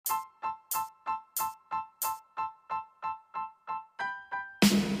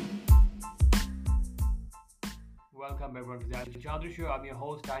welcome everyone to the Anil Chaudhary Show. I'm your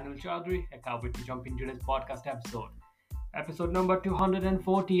host, Anil Chaudhary. I can't wait to jump into this podcast episode. Episode number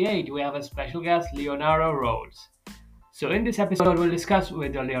 248, we have a special guest, Leonaura Rhodes. So in this episode, we'll discuss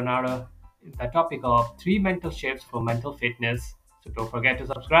with Leonardo the topic of 3 mental shifts for mental fitness. So don't forget to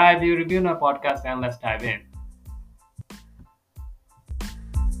subscribe, leave a review on our podcast, and let's dive in.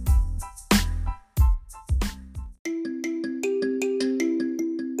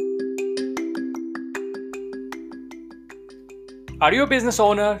 Are you a business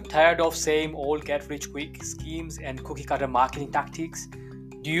owner tired of same old get-rich-quick schemes and cookie-cutter marketing tactics?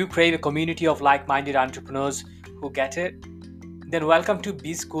 Do you crave a community of like-minded entrepreneurs who get it? Then welcome to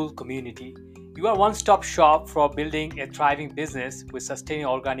B School Community. You are one-stop shop for building a thriving business with sustaining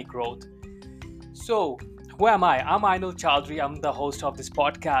organic growth. So, who am I? I'm Anil Chaudhary. I'm the host of this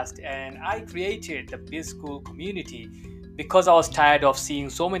podcast, and I created the B School Community because I was tired of seeing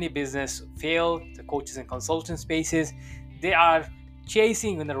so many business fail. The coaches and consultant spaces, they are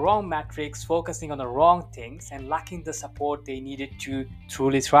chasing in the wrong metrics, focusing on the wrong things, and lacking the support they needed to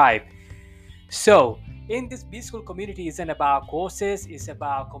truly thrive. So, in this B School community isn't about courses, it's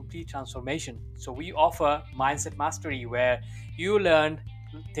about complete transformation. So we offer mindset mastery where you learn,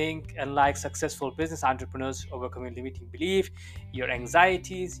 think, and like successful business entrepreneurs, overcoming limiting belief, your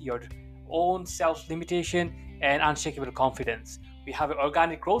anxieties, your own self-limitation, and unshakable confidence. We have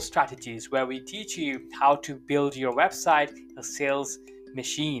organic growth strategies where we teach you how to build your website, a sales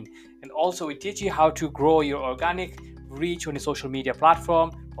machine. And also we teach you how to grow your organic reach on a social media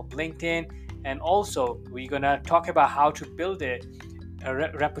platform or LinkedIn. And also we're going to talk about how to build a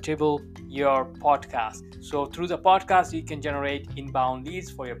reputable your podcast. So through the podcast, you can generate inbound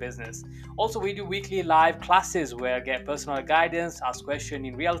leads for your business. Also, we do weekly live classes where get personal guidance, ask questions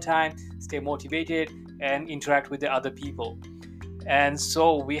in real time, stay motivated, and interact with the other people. And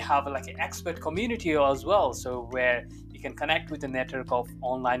so we have like an expert community as well, so where you can connect with a network of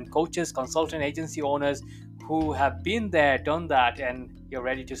online coaches, consultant agency owners who have been there, done that, and you're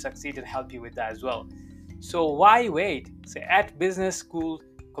ready to succeed and help you with that as well. So why wait? So at Business School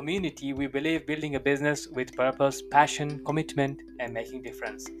Community, we believe building a business with purpose, passion, commitment, and making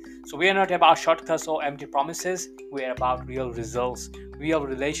difference. So we are not about shortcuts or empty promises. We are about real results, real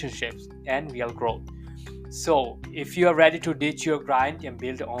relationships, and real growth. So, if you are ready to ditch your grind and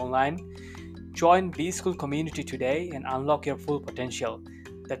build online, join B School Community today and unlock your full potential.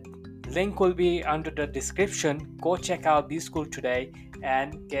 The link will be under the description. Go check out B School today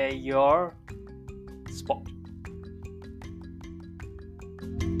and get your spot.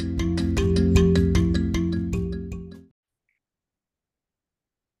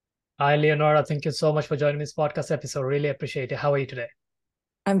 Hi, Leonora. Thank you so much for joining this podcast episode. Really appreciate it. How are you today?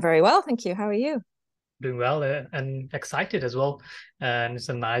 I'm very well, thank you. How are you? Doing well and excited as well. And it's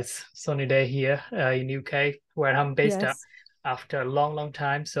a nice sunny day here in UK where I'm based at after a long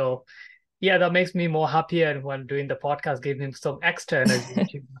time. So yeah, that makes me more happier when doing the podcast, giving me some extra energy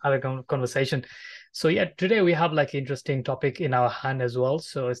to have a conversation. So yeah, today we have like interesting topic in our hand as well.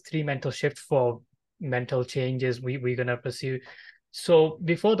 So it's 3 mental shifts for mental changes we're gonna pursue. So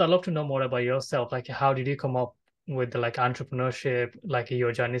before that, I'd love to know more about yourself. Like how did you come up with the like entrepreneurship, like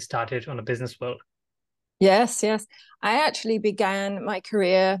your journey started on a business world? Yes. I actually began my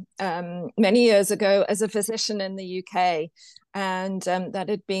career many years ago as a physician in the UK, and that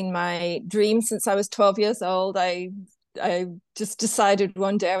had been my dream since I was 12 years old. I just decided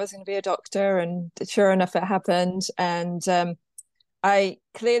one day I was going to be a doctor, and sure enough, it happened. And I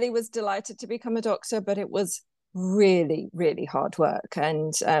clearly was delighted to become a doctor, but it was really, really hard work.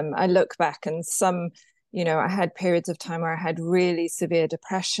 And I look back and I had periods of time where I had really severe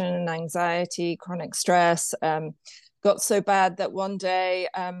depression, anxiety, chronic stress. Got so bad that one day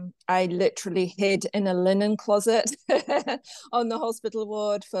I literally hid in a linen closet on the hospital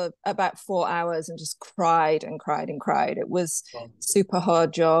ward for about 4 hours and just cried and cried and cried. It was a super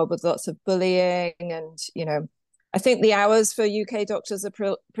hard job with lots of bullying. And, I think the hours for UK doctors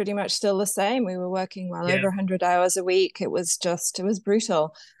are pretty much still the same. We were working over 100 hours a week. It was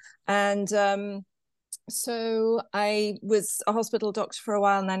brutal. And so I was a hospital doctor for a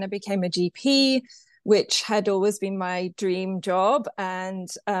while, and then I became a GP, which had always been my dream job. And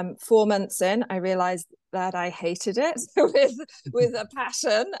 4 months in, I realized that I hated it with a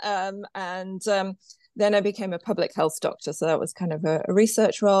passion. Then I became a public health doctor. So that was kind of a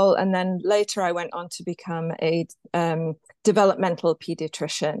research role. And then later I went on to become a developmental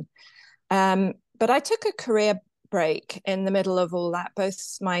pediatrician. But I took a career break in the middle of all that.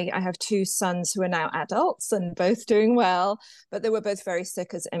 I have 2 sons who are now adults and both doing well, but they were both very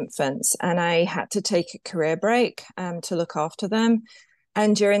sick as infants. And I had to take a career break to look after them.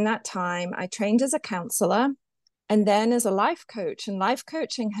 And during that time, I trained as a counselor. and then as a life coach. And life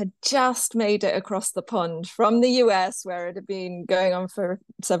coaching had just made it across the pond from the US, where it had been going on for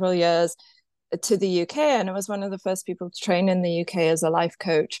several years, to the UK. And I was one of the first people to train in the UK as a life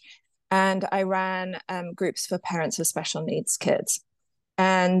coach. And I ran groups for parents of special needs kids.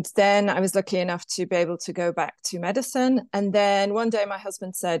 And then I was lucky enough to be able to go back to medicine. And then one day my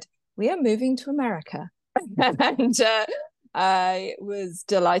husband said, "We are moving to America." And I was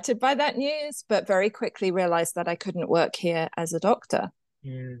delighted by that news, but very quickly realized that I couldn't work here as a doctor.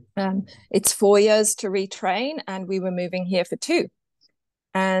 Mm. It's 4 years to retrain, and we were moving here for 2.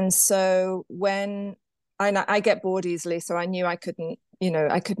 And so when I get bored easily, so I knew I couldn't,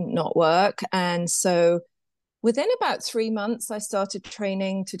 I couldn't not work. And so within about 3 months, I started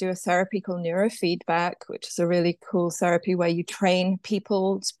training to do a therapy called neurofeedback, which is a really cool therapy where you train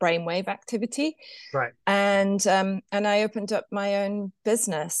people's brainwave activity. Right. And I opened up my own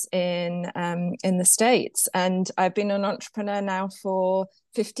business in the States, and I've been an entrepreneur now for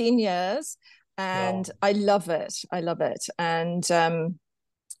 15 years, and Wow. I love it. I love it. And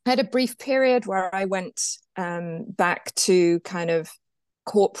I had a brief period where I went back to kind of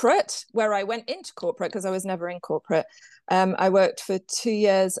corporate, where I went into corporate because I was never in corporate. I worked for 2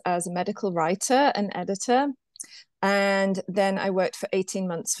 years as a medical writer and editor. And then I worked for 18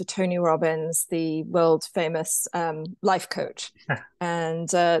 months for Tony Robbins, the world famous life coach. And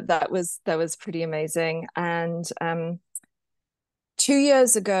that was pretty amazing. And 2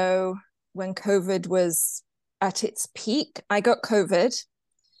 years ago, when COVID was at its peak, I got COVID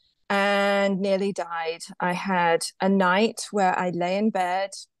and nearly died. I had a night where I lay in bed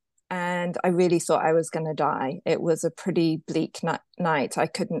and I really thought I was going to die. It was a pretty bleak night. I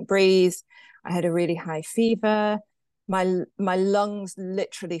couldn't breathe. I had a really high fever. My lungs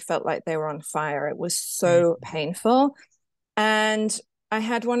literally felt like they were on fire. It was so Mm. painful. And I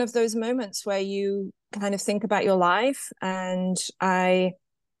had one of those moments where you kind of think about your life. And I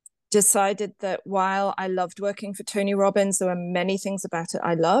decided that while I loved working for Tony Robbins, there were many things about it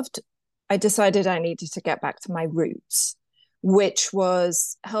I loved. I decided I needed to get back to my roots, which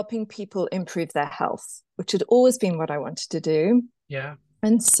was helping people improve their health, which had always been what I wanted to do. Yeah.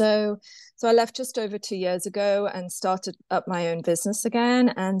 And so I left just over 2 years ago and started up my own business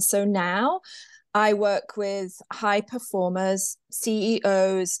again. And so now I work with high performers,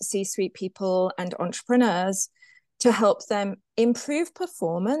 CEOs, C-suite people, and entrepreneurs to help them improve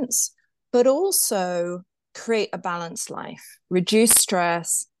performance, but also create a balanced life, reduce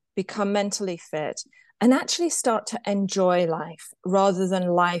stress, become mentally fit, and actually start to enjoy life rather than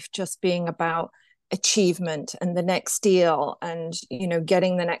life just being about achievement and the next deal and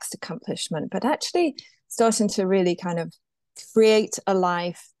getting the next accomplishment, but actually starting to really kind of create a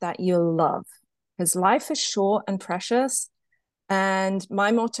life that you'll love, because life is short and precious. And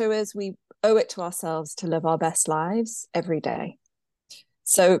my motto is we owe it to ourselves to live our best lives every day.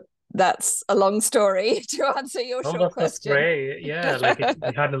 So that's a long story to answer your Oh, short that's question. great. Yeah, like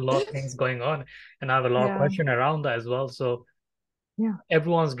we had a lot of things going on, and I have a lot of Yeah, question around that as well. So yeah,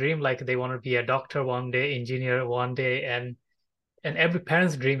 everyone's dream, like they want to be a doctor one day, engineer one day, and every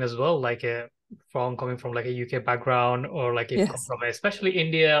parent's dream as well, like from coming from like a UK background, or like if come yes, from especially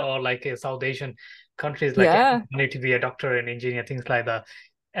India or like South Asian countries, like yeah, need to be a doctor and engineer, things like that.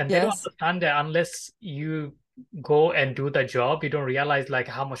 And they don't yes, understand that unless you go and do the job, you don't realize like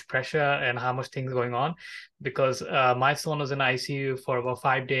how much pressure and how much things going on. Because my son was in ICU for about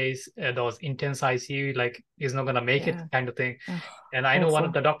 5 days. There was intense ICU, like he's not gonna make it yeah. kind of thing. Oh, And I know one of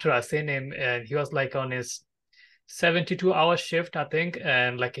awful. the doctor, I seen him, and he was like on his 72-hour shift, I think,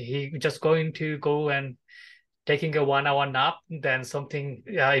 and like he just going to go and taking a 1 hour nap, then something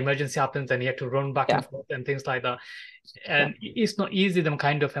emergency happens and he had to run back and Yeah, forth and things like that. yeah. And it's not easy. The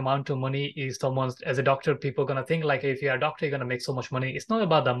kind of amount of money is someone's, as a doctor, people gonna think like if you're a doctor, you're gonna make so much money. It's not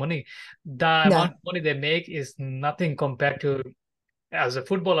about the money. The amount No, of money they make is nothing compared to as a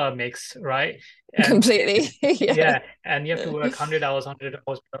footballer makes, right? And completely. Yeah, yeah, and you have to work 100 hours, 100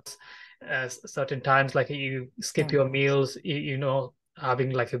 hours plus certain times, like you skip yeah, your meals, having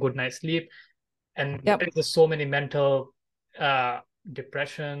like a good night's sleep. And yep, there is just so many mental uh,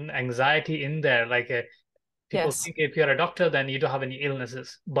 depression, anxiety in there. Like people yes, think if you're a doctor, then you don't have any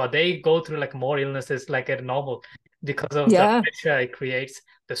illnesses, but they go through like more illnesses like a normal because of the yeah, pressure it creates.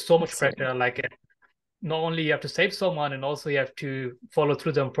 There's so much absolutely. pressure. Like not only you have to save someone, and also you have to follow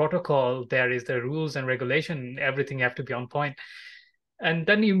through the protocol. There is the rules and regulation. Everything you have to be on point. And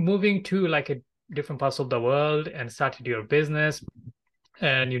then you're moving to like a different parts of the world and started your business,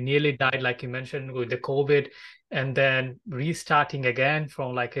 and you nearly died, like you mentioned, with the COVID, and then restarting again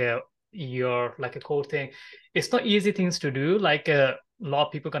from like a your like a core thing. It's not easy things to do. Like a lot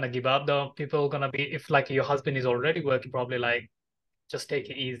of people gonna give up though. People gonna be, if like your husband is already working, probably like just take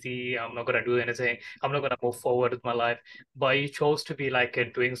it easy. I'm not gonna do anything. I'm not gonna move forward with my life. But you chose to be like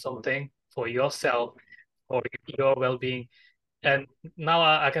doing something for yourself, for your well-being. And now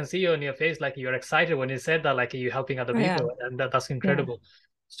I can see you on your face, like you're excited when you said that, like you're helping other I people, am. and that's Yeah. incredible.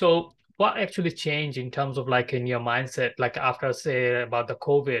 So what actually changed in terms of like in your mindset, like after say about the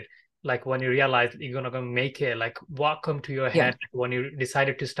COVID, like when you realized you're gonna make it, like what come to your Yeah. head when you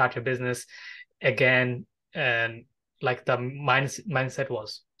decided to start your business again, and like the mindset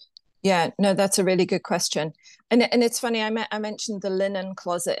was? Yeah, no, that's a really good question. And it's funny, I mentioned the linen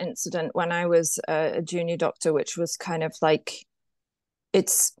closet incident when I was a junior doctor, which was kind of like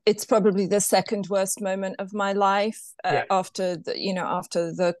it's probably the second worst moment of my life Yeah. after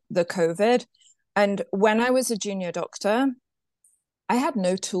the COVID. And when I was a junior doctor, I had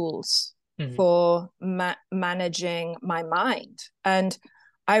no tools Hmm. for managing my mind. And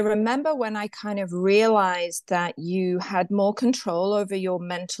I remember when I kind of realized that you had more control over your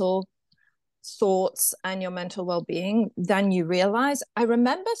mental thoughts and your mental well-being than you realize. I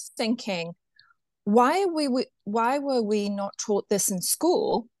remember thinking, why were we not taught this in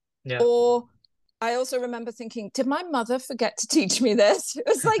school? Yeah. Or I also remember thinking, did my mother forget to teach me this? It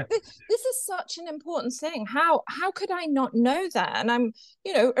was like this is such an important thing. How could I not know that? And I'm,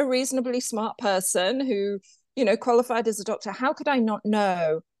 a reasonably smart person who, qualified as a doctor. How could I not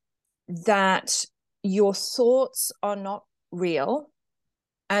know that your thoughts are not real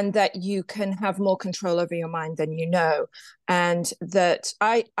and that you can have more control over your mind than you know? And that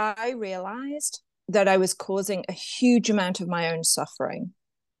I realized that I was causing a huge amount of my own suffering.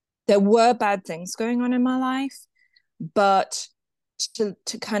 There were bad things going on in my life, but to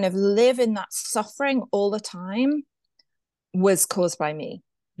kind of live in that suffering all the time was caused by me.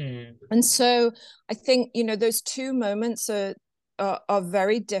 Mm. And so I think, those two moments are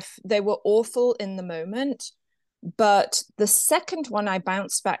very they were awful in the moment, but the second one I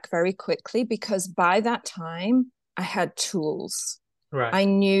bounced back very quickly because by that time I had tools. Right. I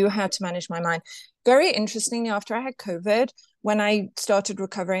knew how to manage my mind. Very interestingly, after I had COVID, when I started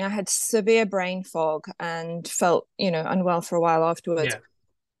recovering, I had severe brain fog and felt, unwell for a while afterwards.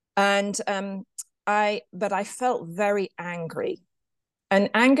 Yeah. And but I felt very angry. And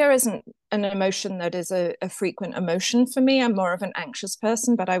anger isn't an emotion that is a frequent emotion for me. I'm more of an anxious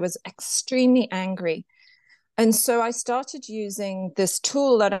person, but I was extremely angry. And so I started using this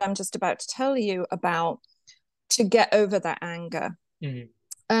tool that I'm just about to tell you about to get over that anger. Mm.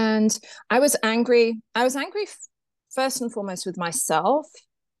 And I was angry. I was angry first and foremost with myself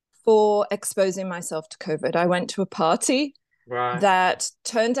for exposing myself to COVID. I went to a party Right. that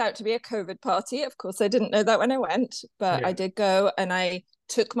turned out to be a COVID party. Of course, I didn't know that when I went, but Yeah. I did go and I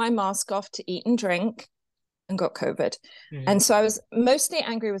took my mask off to eat and drink and got COVID. And Mm. so I was mostly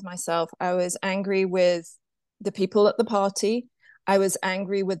angry with myself. I was angry with the people at the party. I was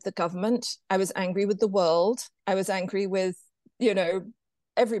angry with the government. I was angry with the world. I was angry with, you know,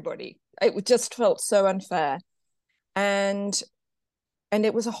 everybody. It just felt so unfair. And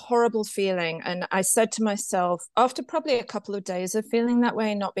it was a horrible feeling. And I said to myself, after probably a couple of days of feeling that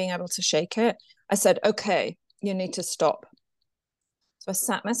way and not being able to shake it, I said, okay, you need to stop. So I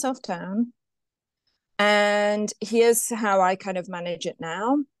sat myself down. And here's how I kind of manage it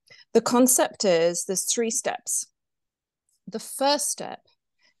now. The concept is there's three steps. The first step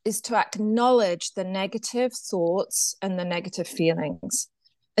is to acknowledge the negative thoughts and the negative feelings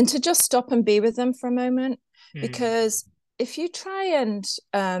and to just stop and be with them for a moment. Mm. Because if you try and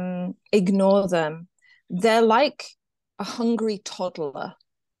ignore them, they're like a hungry toddler.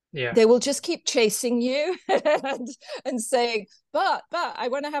 Yeah. They will just keep chasing you and saying, but I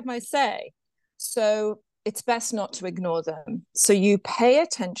want to have my say. So it's best not to ignore them. So you pay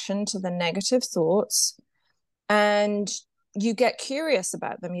attention to the negative thoughts and you get curious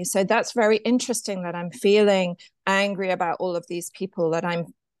about them. You say, that's very interesting that I'm feeling angry about all of these people, that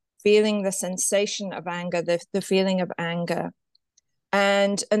I'm feeling the sensation of anger, the feeling of anger.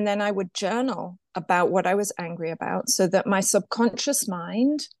 And then I would journal about what I was angry about so that my subconscious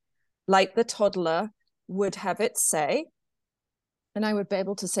mind, like the toddler, would have its say. And I would be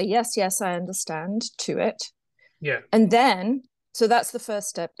able to say, yes, yes, I understand to it. Yeah. And then, so that's the first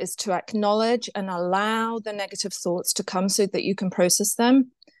step, is to acknowledge and allow the negative thoughts to come so that you can process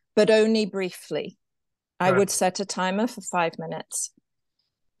them, but only briefly. I Right. would set a timer for 5 minutes.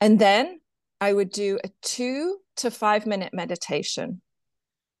 And then I would do a 2 to 5 minute meditation.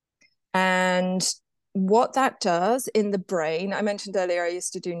 And what that does in the brain, I mentioned earlier, I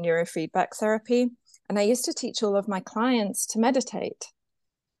used to do neurofeedback therapy, and I used to teach all of my clients to meditate.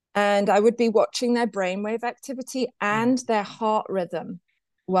 And I would be watching their brainwave activity and their heart rhythm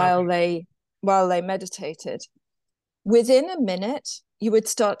while Okay. they meditated. Within a minute, you would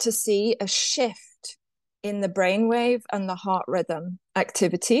start to see a shift in the brainwave and the heart rhythm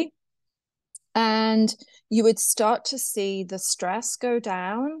activity. And you would start to see the stress go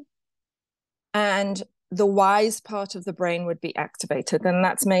down, and the wise part of the brain would be activated, and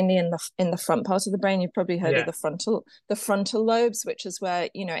that's mainly in the front part of the brain. You've probably heard of Yeah. the frontal lobes, which is where,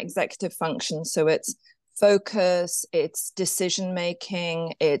 executive function. So it's focus, it's decision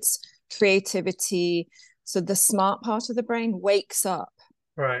making, it's creativity. So the smart part of the brain wakes up,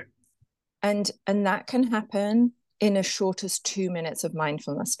 Right. and that can happen in as short as 2 minutes of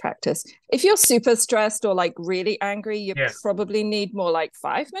mindfulness practice. If you're super stressed or like really angry, you Yeah. probably need more like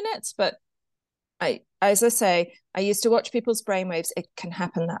 5 minutes. But as I say, I used to watch people's brainwaves. It can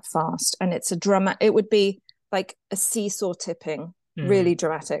happen that fast, and it's a drama. It would be like a seesaw tipping, really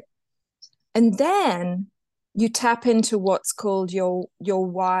dramatic. And then you tap into what's called your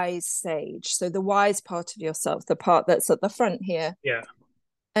wise sage. So the wise part of yourself, the part that's at the front here, Yeah.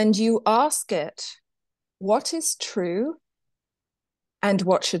 and you ask it, what is true, and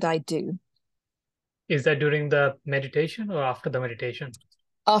what should I do? Is that during the meditation or after the meditation?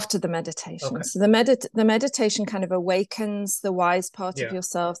 After the meditation. Okay. So the meditation kind of awakens the wise part of Yeah.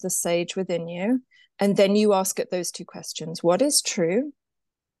 yourself, the sage within you. And then you ask it those two questions. What is true?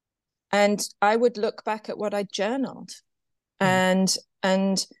 And I would look back at what I journaled. And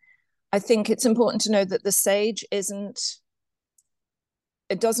I think it's important to know that the sage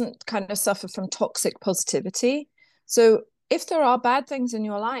it doesn't kind of suffer from toxic positivity. So if there are bad things in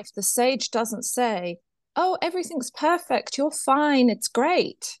your life, the sage doesn't say, oh, everything's perfect, you're fine, it's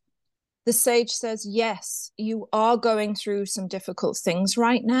great. The sage says, yes, you are going through some difficult things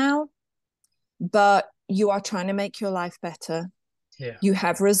right now, but you are trying to make your life better. Yeah. You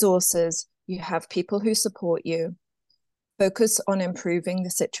have resources, you have people who support you. Focus on improving the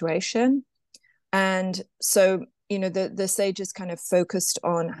situation. And so, the sage is kind of focused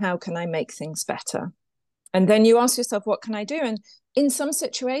on how can I make things better? And then you ask yourself, what can I do? And in some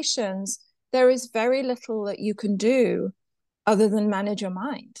situations, there is very little that you can do other than manage your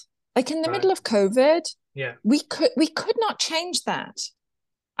mind. Like in the Right. middle of COVID, Yeah. we could not change that.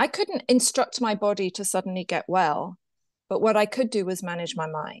 I couldn't instruct my body to suddenly get well, but what I could do was manage my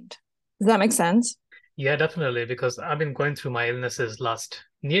mind. Does that make sense? Yeah, definitely. Because I've been going through my illnesses last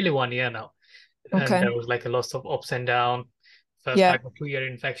nearly 1 year now. And Okay. there was like a lot of ups and downs. First, I Yeah. got 2 year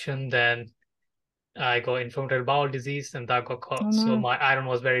infection, then I got inflammatory bowel disease, and that got Oh caught. So no. my iron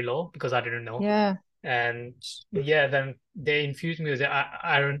was very low because I didn't know. Yeah. And yeah, then they infused me with the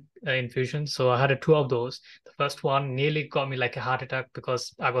iron infusion. So I had two of those. The first one nearly got me like a heart attack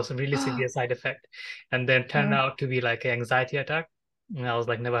because I got some really severe side effect, and then turned Yeah. out to be like an anxiety attack. And I was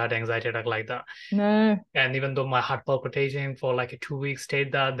like, never had an anxiety attack like that. No. And even though my heart palpitating for like a 2 weeks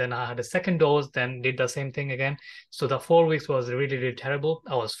stayed that, then I had a second dose, then did the same thing again. So the 4 weeks was really, really terrible.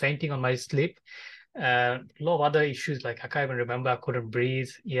 I was fainting on my sleep. A lot of other issues, like I can't even remember, I couldn't breathe.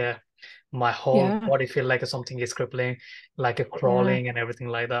 Yeah. My whole Yeah. body feel like something is crippling, like a Yeah. crawling and everything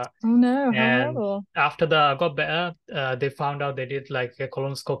like that. Oh no, how And horrible. after that, I got better. They found out they did like a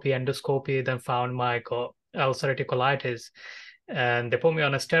colonoscopy, endoscopy, then found my got ulcerative colitis. And they put me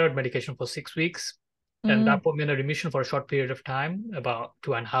on a steroid medication for 6 weeks. And Mm, that put me in a remission for a short period of time, about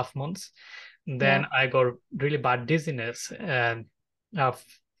 2.5 months. yeah. Then I got really bad dizziness, and I've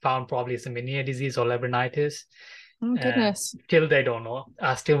found probably some Meniere disease or labyrinthitis. Oh And goodness. still they don't know.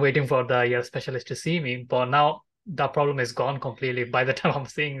 I'm still waiting for the ear specialist to see me. But now the problem is gone completely by the time I'm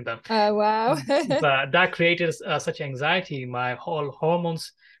seeing them. Oh wow. But that created such anxiety, my whole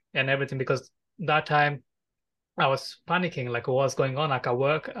hormones and everything, because that time I was panicking, like what's going on? I can't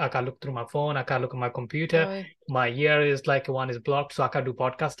work, I can't look through my phone, I can't look at my computer. Boy. My ear is like one is blocked, so I can't do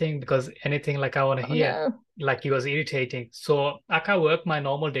podcasting because anything like I want to Oh hear, no. like it was irritating. So I can't work my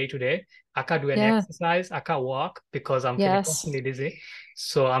normal day to day. I can't do any Yeah. exercise. I can't walk because I'm feeling Yes. constantly dizzy.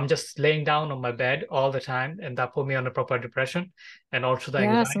 So I'm just laying down on my bed all the time, and that put me on a proper depression and also the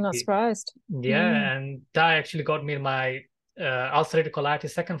Yes, I'm not anxiety. surprised. Mm. Yeah, and that actually got me my ulcerative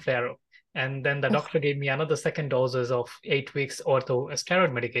colitis second flare up. And then the Oh, doctor gave me another second doses of 8 weeks ortho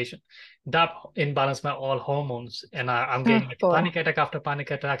steroid medication. That imbalanced my all hormones, and I'm getting oh like boy. panic attack after panic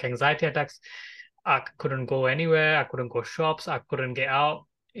attack, anxiety attacks. I couldn't go anywhere. I couldn't go shops. I couldn't get out.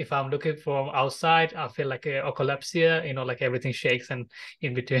 If I'm looking from outside, I feel like a ocolepsia. Like everything shakes and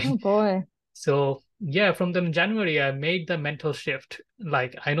in Oh between. boy. So yeah, from them January, I made the mental shift.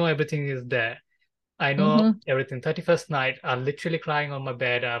 Like I know everything is there. I know Mm-hmm. everything. 31st night, I'm literally crying on my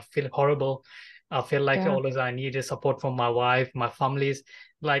bed. I feel horrible. I feel like Yeah. always I needed support from my wife, my families.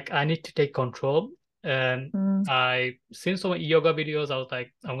 Like I need to take control. And Mm. I seen some yoga videos. I was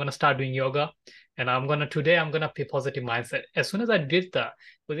like, I'm gonna start doing yoga, and today I'm gonna be positive mindset. As soon as I did that,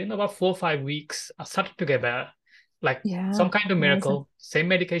 within about 4 or 5 weeks, I started to get better. Like Yeah. some kind of Amazing. miracle. Same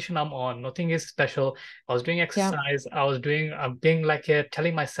medication I'm on. Nothing is special. I was doing Yeah. exercise. I'm being like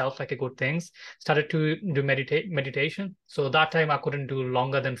telling myself like a good things. Started to do meditation. So that time I couldn't do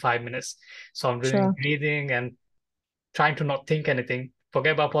longer than 5 minutes. So I'm doing Sure. breathing and trying to not think anything,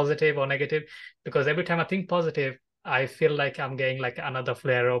 forget about positive or negative, because every time I think positive, I feel like I'm getting like another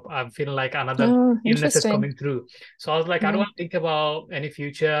flare up. I'm feeling like another Oh, illness is interesting. coming through. So I was like, I don't Yeah. want to think about any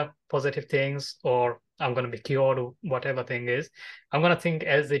future positive things or I'm going to be cured or whatever thing is. I'm going to think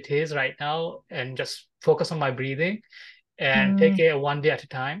as it is right now and just focus on my breathing and take Mm. it one day at a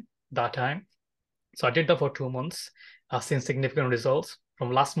time, that time. So I did that for 2 months. I've seen significant results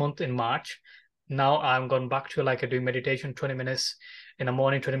from last month in March. Now I'm gone back to like doing meditation 20 minutes in the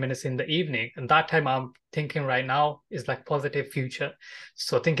morning, 20 minutes in the evening. And that time I'm thinking right now is like positive future.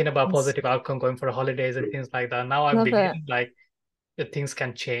 So thinking about Yes. positive outcome, going for holidays and things like that. Now I Love believe it. like the things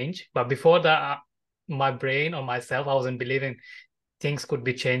can change. But before that, my brain or myself, I wasn't believing things could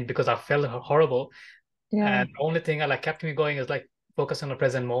be changed because I felt horrible. Yeah. And the only thing that like kept me going is like focus on the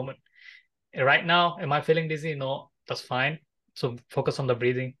present moment. Right now, am I feeling dizzy? No, that's fine. So focus on the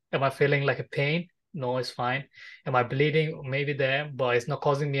breathing. Am I feeling like a pain? No, it's fine. Am I bleeding? Maybe there, but it's not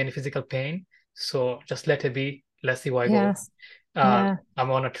causing me any physical pain. So just let it be. Let's see where I go. Yes. Yeah.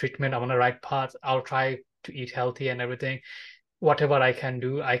 I'm on a treatment. I'm on the right path. I'll try to eat healthy and everything. Whatever I can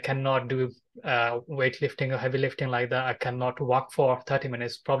do, I cannot do weightlifting or heavy lifting like that. I cannot walk for 30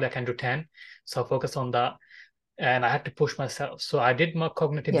 minutes. Probably I can do 10. So focus on that and I had to push myself. So I did more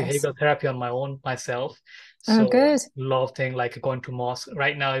cognitive Yes. behavioral therapy on my own myself. Oh, So good. a lot of things like going to mosque.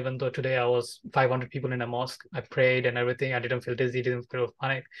 Right now, even though today I was 500 people in a mosque, I prayed and everything. I didn't feel dizzy, didn't feel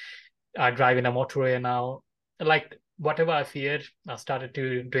panic. I drive in a motorway now. Like whatever I feared, I started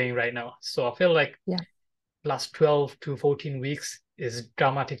to doing right now. So I feel like Yeah. last 12 to 14 weeks is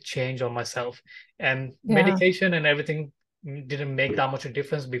dramatic change on myself. And Yeah. medication and everything didn't make that much a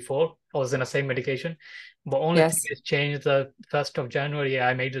difference before. I was in the same medication. But only thing Yes. is changed the 1st of January.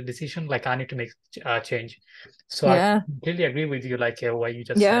 I made a decision like I need to make a change. So I Yeah. completely agree with you, like what you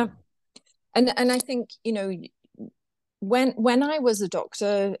just said. Yeah. And I think, when I was a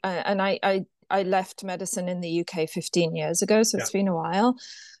doctor, and I left medicine in the UK 15 years ago, so Yeah. it's been a while.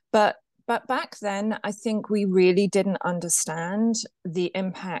 But back then, I think we really didn't understand the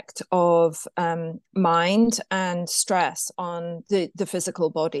impact of mind and stress on the physical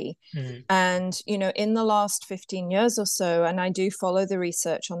body. Mm. And, in the last 15 years or so, and I do follow the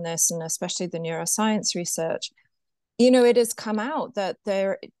research on this, and especially the neuroscience research, it has come out that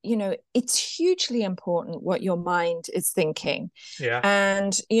it's hugely important what your mind is thinking. Yeah.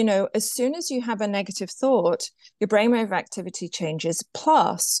 And, as soon as you have a negative thought, your brainwave activity changes.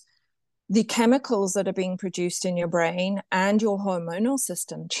 Plus, the chemicals that are being produced in your brain and your hormonal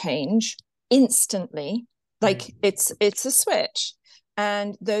system change instantly. Mm. Like it's a switch.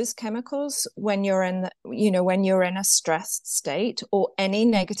 And those chemicals, when you're in a stressed state or any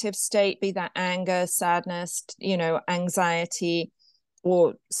negative state, be that anger, sadness, anxiety,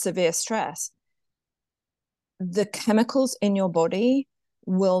 or severe stress, the chemicals in your body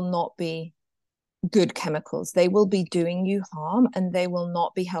will not be good chemicals. They will be doing you harm, and they will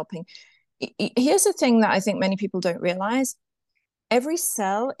not be helping. Here's the thing that I think many people don't realize. Every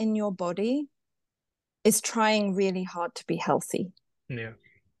cell in your body is trying really hard to be healthy. Yeah.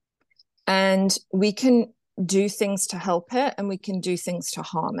 And we can do things to help it, and we can do things to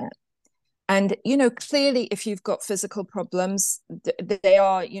harm it. And, clearly, if you've got physical problems, they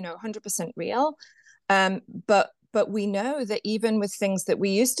are, 100% real. But we know that even with things that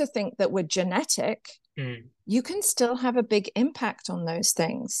we used to think that were genetic, Mm. you can still have a big impact on those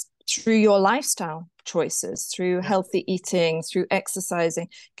things through your lifestyle choices, through Yeah. healthy eating, through exercising,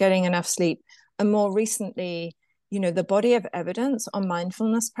 getting enough sleep. And more recently, the body of evidence on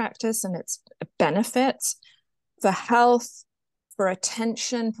mindfulness practice and its benefits for health, for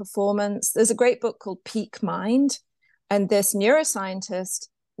attention, performance. There's a great book called Peak Mind. And this neuroscientist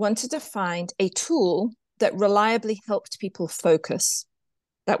wanted to find a tool that reliably helped people focus.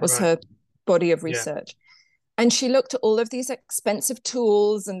 That was Right. her body of Yeah. research. And she looked at all of these expensive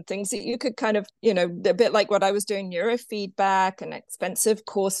tools and things that you could kind of, a bit like what I was doing, neurofeedback and expensive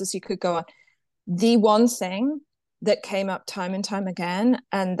courses you could go on. The one thing that came up time and time again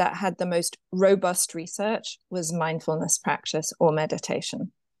and that had the most robust research was mindfulness practice or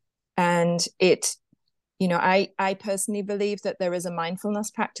meditation. And I personally believe that there is a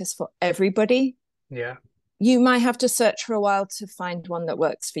mindfulness practice for everybody Yeah. You might have to search for a while to find one that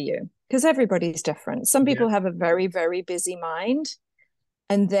works for you because everybody's different. Some Yeah. people have a very, very busy mind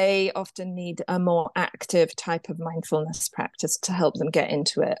and they often need a more active type of mindfulness practice to help them get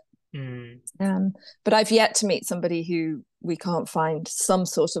into it. Mm. But I've yet to meet somebody who we can't find some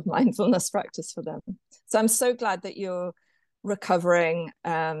sort of mindfulness practice for them. So I'm so glad that you're recovering,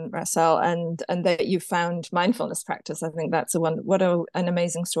 Russell, and that you found mindfulness practice. I think that's an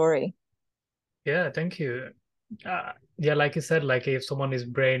amazing story. Yeah, thank you. Yeah, like you said, like if someone's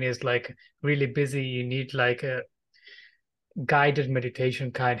brain is like really busy, you need like a guided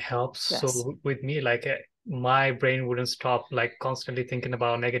meditation kind helps. Yes. So with me, like my brain wouldn't stop like constantly thinking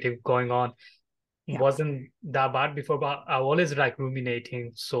about negative going on. Yeah. Wasn't that bad before, but I always like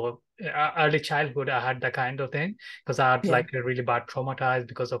ruminating. So early childhood, I had that kind of thing because I had Yeah. like a really bad traumatized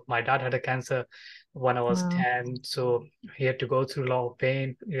because of my dad had a cancer when I was Wow. 10. So he had to go through a lot of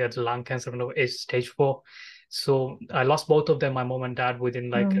pain. He had lung cancer when age stage 4. So I lost both of them, my mom and dad, Oh, I'm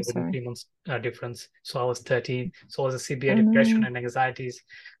within sorry. 3 months difference. So I was 13. So it was a severe Oh depression no. and anxieties.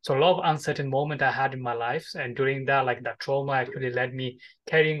 So a lot of uncertain moment I had in my life. And during that, like that trauma actually led me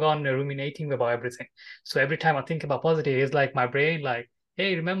carrying on ruminating about everything. So every time I think about positive, it's like my brain like,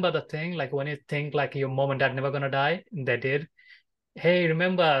 hey, remember the thing? Like when you think like your mom and dad never gonna die, they did. Hey,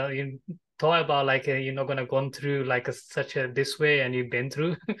 remember you thought about like you're not gonna gone through like such a this way and you've been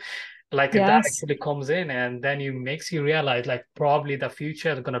through. Like that Yes. actually comes in and then you makes you realize like probably the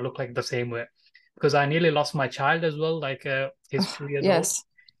future is gonna look like the same way. Because I nearly lost my child as well. Like he's Oh, 2 years old. yes.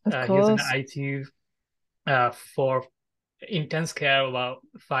 Of He was in the course. ICU for intense care about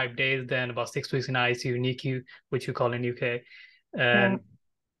 5 days, then about 6 weeks in ICU, NICU, which you call in UK. Yeah. And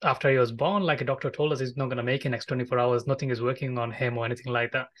after he was born, like a doctor told us he's not going to make it next 24 hours. Nothing is working on him or anything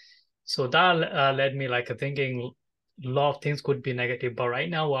like that. So that led me like thinking a lot of things could be negative. But right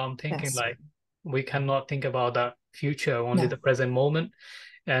now, I'm thinking Yes. like we cannot think about the future, only No. the present moment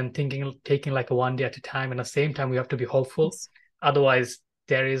and thinking, taking like one day at a time. And at the same time, we have to be hopeful. Yes. Otherwise,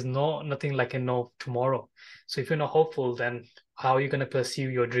 there is nothing like a no tomorrow. So if you're not hopeful, then how are you going to pursue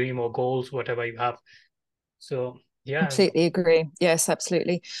your dream or goals, whatever you have? So yeah, Completely agree. Yes,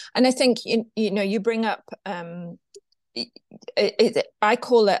 absolutely. And I think you bring up I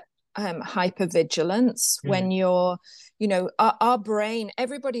call it hypervigilance when mm, you're our brain,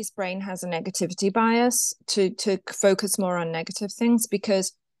 everybody's brain has a negativity bias to focus more on negative things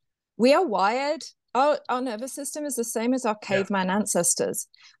because we are wired. Our nervous system is the same as our yeah, caveman ancestors.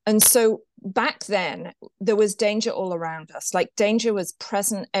 And so back then, there was danger all around us. Like danger was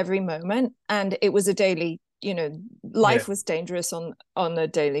present every moment. And it was a daily, yeah, life was dangerous on a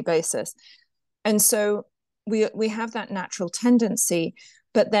daily basis. And so we have that natural tendency.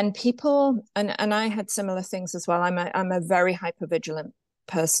 But then people, and I had similar things as well. I'm a very hyper vigilant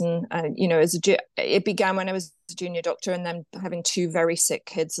person. It began when I was a junior doctor, and then having two very sick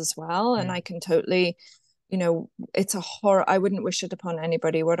kids as well. And mm, I can totally, it's a horror. I wouldn't wish it upon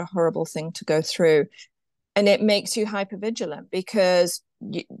anybody. What a horrible thing to go through. And it makes you hyper vigilant because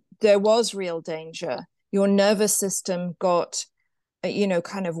there was real danger. Your nervous system got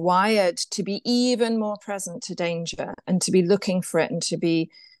kind of wired to be even more present to danger and to be looking for it and to be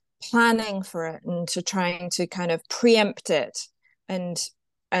planning for it and to trying to kind of preempt it and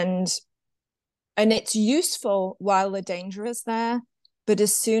and and it's useful while the danger is there, but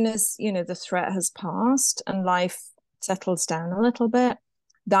as soon as the threat has passed and life settles down a little bit,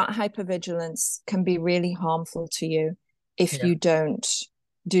 that hypervigilance can be really harmful to you if yeah, you don't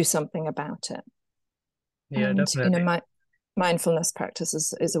do something about it. yeah, And definitely. mindfulness practice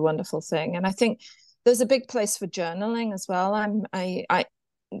is a wonderful thing, and I think there's a big place for journaling as well.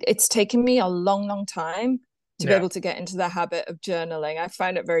 It's taken me a long time to be Yeah. able to get into the habit of journaling. I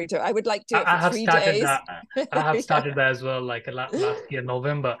find it very I would like to do it for I have three started days that. I have Yeah. started that as well, like last year,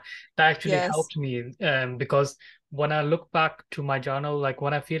 November. That actually Yes. helped me because when I look back to my journal, like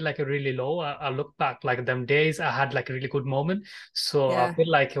when I feel like a really low, I look back like them days I had like a really good moment. So I Yeah, feel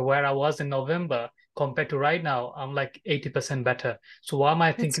like where I was in November compared to right now, I'm like 80% better. So why am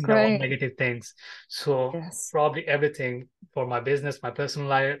I that's thinking about great. negative things? So Yes. probably everything for my business, my personal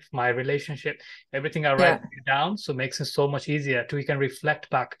life, my relationship, everything I write Yeah. down, so makes it so much easier to you can reflect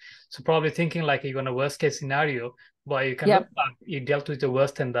back. So probably thinking like you're in a worst case scenario, but you can look Yep. back, you dealt with the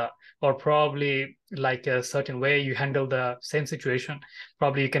worst in that, or probably like a certain way you handle the same situation.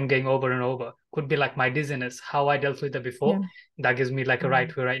 Probably you can gain over and over. Could be like my dizziness, how I dealt with it before. Yeah. That gives me like a Mm.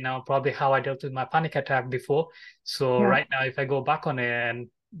 right way right now. Probably how I dealt with my panic attack before. So Yeah. right now, if I go back on it and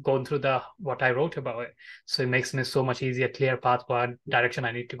go through the what I wrote about it, so it makes me so much easier, clear path what direction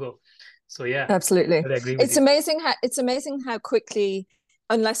I need to go. So yeah, Absolutely. I agree with you. It's amazing how quickly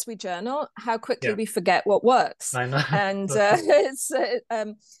unless we journal, how quickly Yeah. we forget what works. I know. And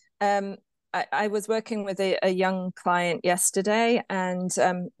I was working with a young client yesterday, and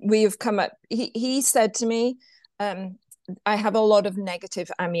we've come up. He said to me, I have a lot of negative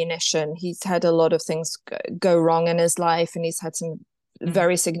ammunition. He's had a lot of things go wrong in his life, and he's had some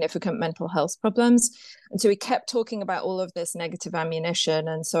very significant mental health problems. And so he kept talking about all of this negative ammunition.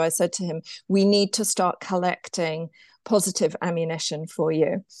 And so I said to him, we need to start collecting positive ammunition for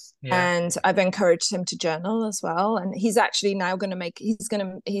you. Yeah. And I've encouraged him to journal as well. And he's actually now going to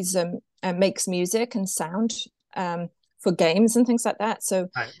makes music and sound for games and things like that. So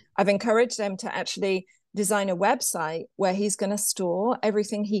I've encouraged him to actually design a website where he's going to store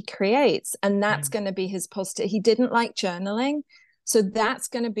everything he creates, and that's going to be his positive. He didn't like journaling, so that's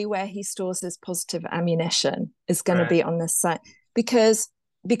going to be where he stores his positive ammunition, is going to be on this site, because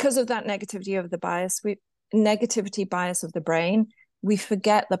of that negativity of the bias, negativity bias of the brain, we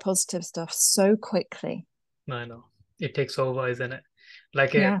forget the positive stuff so quickly. I know, it takes over, isn't it?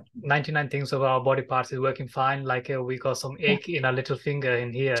 Like 99 things of our body parts is working fine. Like we got some ache in a little finger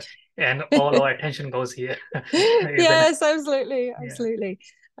in here, and all our attention goes here. Yes, absolutely.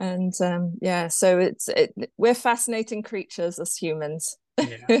 And so we're fascinating creatures as humans.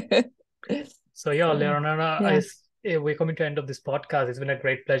 So Leonora, we're coming to the end of this podcast. It's been a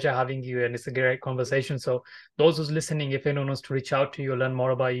great pleasure having you, and it's a great conversation. So those who's listening, if anyone wants to reach out to you, learn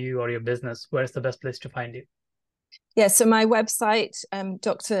more about you or your business, where's the best place to find you? Yeah, so my website,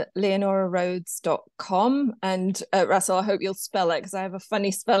 drleonaurarhodes.com. And Russell, I hope you'll spell it, because I have a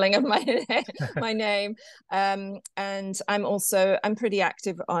funny spelling of my name. And I'm pretty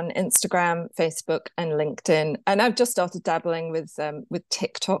active on Instagram, Facebook, and LinkedIn. And I've just started dabbling with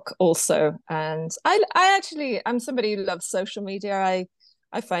TikTok also. And I'm somebody who loves social media.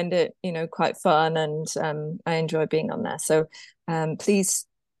 I find it, quite fun, and I enjoy being on there. So please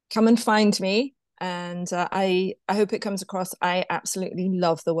come and find me. And I hope it comes across. I absolutely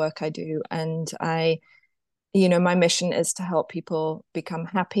love the work I do. And my mission is to help people become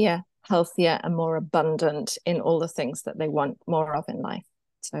happier, healthier, and more abundant in all the things that they want more of in life.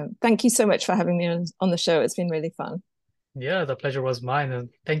 So thank you so much for having me on the show. It's been really fun. Yeah, the pleasure was mine. And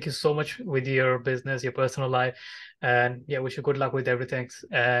thank you so much with your business, your personal life. And wish you good luck with everything.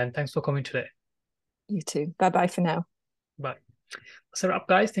 And thanks for coming today. You too. Bye-bye for now. Bye. So up,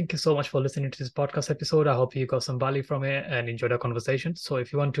 guys, thank you so much for listening to this podcast episode. I hope you got some value from it and enjoyed our conversation. So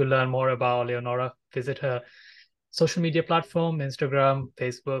if you want to learn more about Leonora, visit her social media platform, Instagram,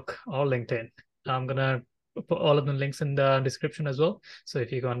 Facebook, or LinkedIn. I'm going to put all of the links in the description as well. So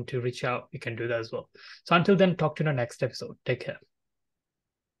if you're going to reach out, you can do that as well. So until then, talk to you in the next episode. Take care.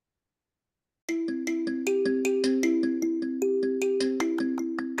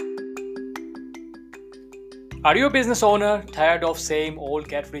 Are you a business owner tired of same old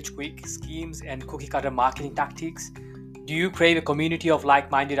get-rich-quick schemes and cookie-cutter marketing tactics? Do you crave a community of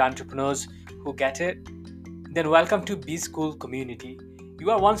like-minded entrepreneurs who get it? Then welcome to B School Community.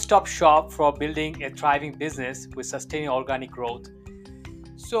 You are a one-stop shop for building a thriving business with sustaining organic growth.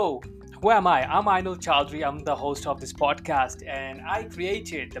 So, who am I? I'm Ainul Chaudhary. I'm the host of this podcast, and I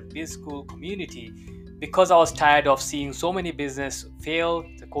created the B School Community because I was tired of seeing so many business fail,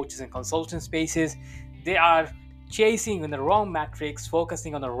 the coaches and consultant spaces. They are chasing in the wrong metrics,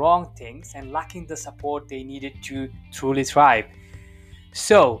 focusing on the wrong things, and lacking the support they needed to truly thrive.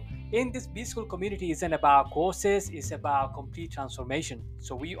 So, in this B School community, isn't about courses, it's about complete transformation.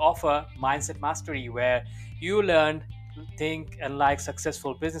 So, we offer Mindset Mastery, where you learn, think, and like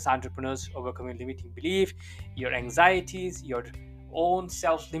successful business entrepreneurs, overcoming limiting belief, your anxieties, your own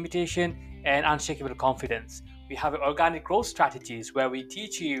self-limitation, and unshakable confidence. We have organic growth strategies where we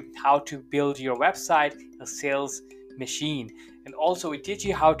teach you how to build your website, a sales machine. And also we teach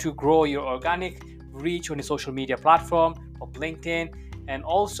you how to grow your organic reach on a social media platform of LinkedIn. And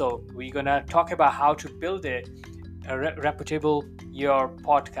also we're going to talk about how to build a reputable your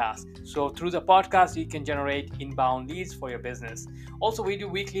podcast. So through the podcast, you can generate inbound leads for your business. Also, we do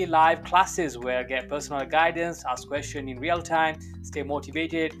weekly live classes where get personal guidance, ask questions in real time, stay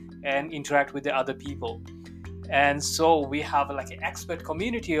motivated, and interact with the other people. And so we have like an expert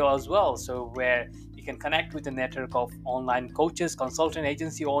community as well, so where you can connect with a network of online coaches, consultant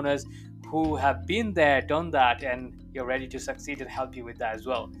agency owners who have been there, done that, and you're ready to succeed and help you with that as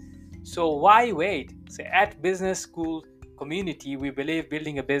well. So why wait? So at Business School Community, we believe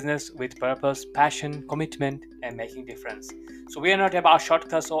building a business with purpose, passion, commitment, and making difference. So we are not about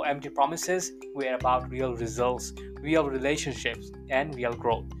shortcuts or empty promises. We are about real results, real relationships, and real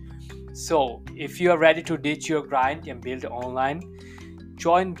growth. So if you are ready to ditch your grind and build online,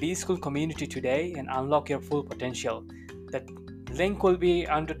 join B School Community today and unlock your full potential. The Link will be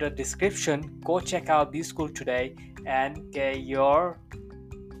under the description. Go check out B School today and get your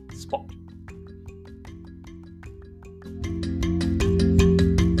spot.